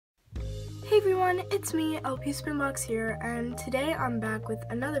Hey everyone, it's me, LPSBoomBox here, and today I'm back with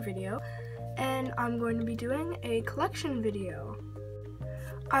another video, and I'm going to be doing a collection video.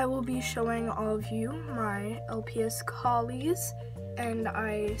 I will be showing all of you my LPS Collies, and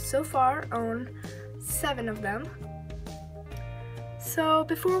I so far own 7 of them. So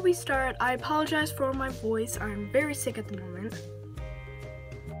before we start, I apologize for my voice. I'm very sick at the moment.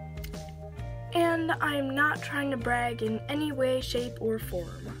 And I'm not trying to brag in any way, shape, or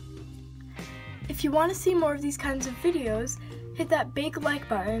form. If you want to see more of these kinds of videos, hit that big like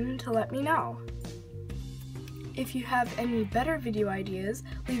button to let me know. If you have any better video ideas,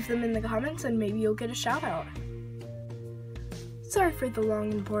 leave them in the comments and maybe you'll get a shout out. Sorry for the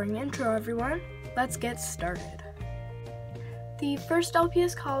long and boring intro, everyone. Let's get started. The first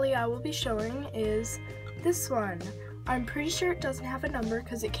LPS Collie I will be showing is this one. I'm pretty sure it doesn't have a number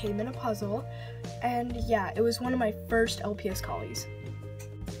because it came in a puzzle, and yeah, it was one of my first LPS Collies.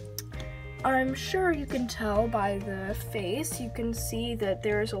 I'm sure you can tell by the face, you can see that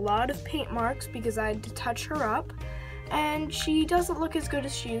there's a lot of paint marks because I had to touch her up, and she doesn't look as good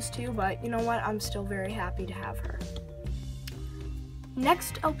as she used to, but you know what, I'm still very happy to have her.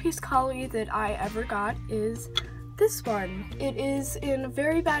 Next LPS Collie that I ever got is this one. It is in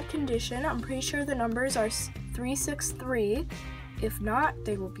very bad condition. I'm pretty sure the numbers are 363. If not,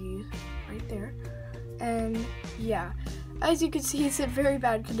 they will be right there. And yeah, as you can see, it's in very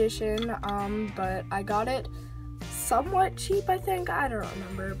bad condition, but I got it somewhat cheap, I think. I don't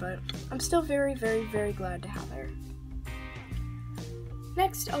remember, but I'm still very, very, very glad to have her.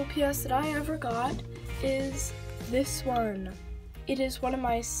 Next LPS that I ever got is this one. It is one of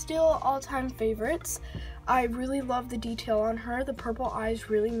my still all-time favorites. I really love the detail on her. The purple eyes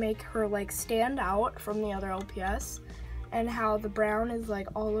really make her like stand out from the other LPS, and how the brown is like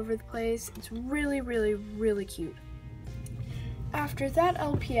all over the place. It's really, really, really cute. After that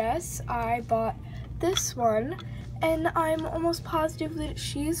LPS, I bought this one, and I'm almost positive that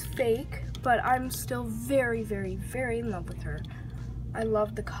she's fake, but I'm still very, very, very in love with her. I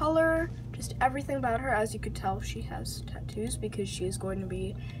love the color, just everything about her. As you could tell, she has tattoos because she is going to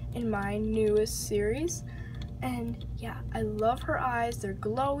be in my newest series. And yeah, I love her eyes. They're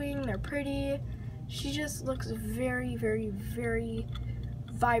glowing, they're pretty. She just looks very, very, very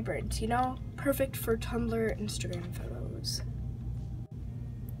vibrant, you know? Perfect for Tumblr, Instagram photos.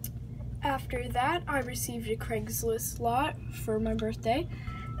 After that, I received a Craigslist lot for my birthday,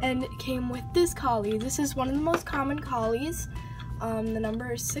 and it came with this collie. This is one of the most common collies. The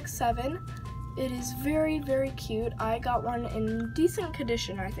number is 67. It is very, very cute. I got one in decent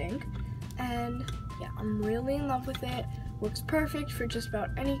condition, I think, and yeah, I'm really in love with it. Works perfect for just about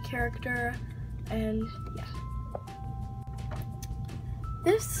any character, and yeah.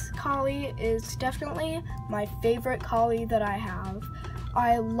 This collie is definitely my favorite collie that I have.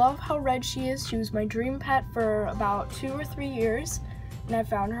 I love how red she is. She was my dream pet for about 2 or 3 years, and I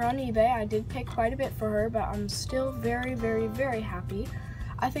found her on eBay. I did pay quite a bit for her, but I'm still very, very, very happy.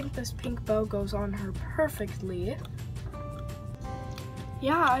 I think this pink bow goes on her perfectly.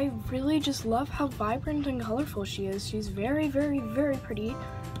 Yeah, I really just love how vibrant and colorful she is. She's very, very, very pretty,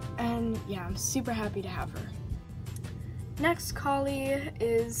 and yeah, I'm super happy to have her. Next collie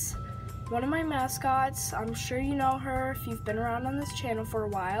is one of my mascots. I'm sure you know her if you've been around on this channel for a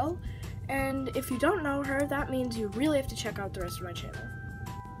while, and if you don't know her, that means you really have to check out the rest of my channel.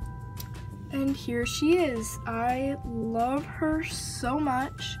 And here she is. I love her so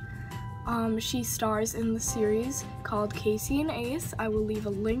much. She stars in the series called Casey and Ace. I will leave a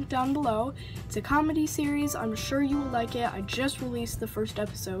link down below. It's a comedy series. I'm sure you will like it. I just released the first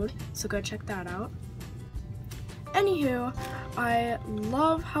episode, so go check that out. Anywho, I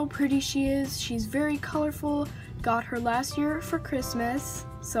love how pretty she is. She's very colorful. Got her last year for Christmas,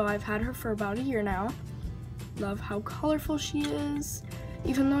 so I've had her for about a year now. Love how colorful she is.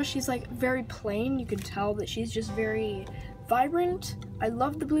 Even though she's like very plain, you can tell that she's just very vibrant. I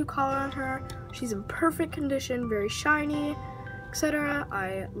love the blue collar on her. She's in perfect condition, very shiny, etc.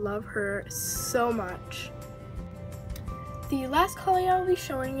 I love her so much. The last collie I will be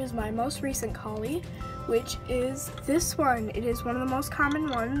showing is my most recent collie, which is this one. It is one of the most common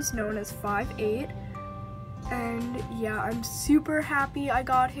ones, known as 5'8". And yeah, I'm super happy I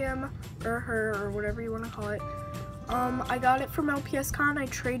got him, or her, or whatever you want to call it. I got it from LPS Con. I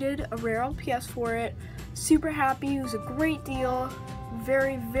traded a rare LPS for it. Super happy. It was a great deal.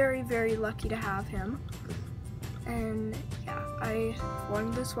 Very, very, very lucky to have him. And yeah, I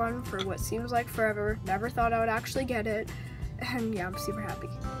wanted this one for what seems like forever. Never thought I would actually get it. And yeah, I'm super happy.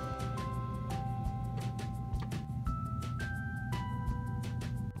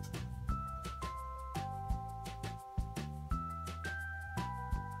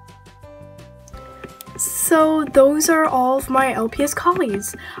 So those are all of my LPS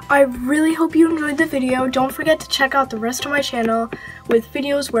Collies. I really hope you enjoyed the video. Don't forget to check out the rest of my channel with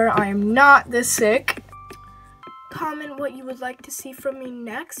videos where I am not this sick. Comment what you would like to see from me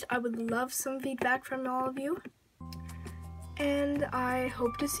next. I would love some feedback from all of you. And I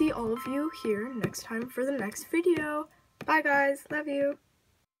hope to see all of you here next time for the next video. Bye guys, love you.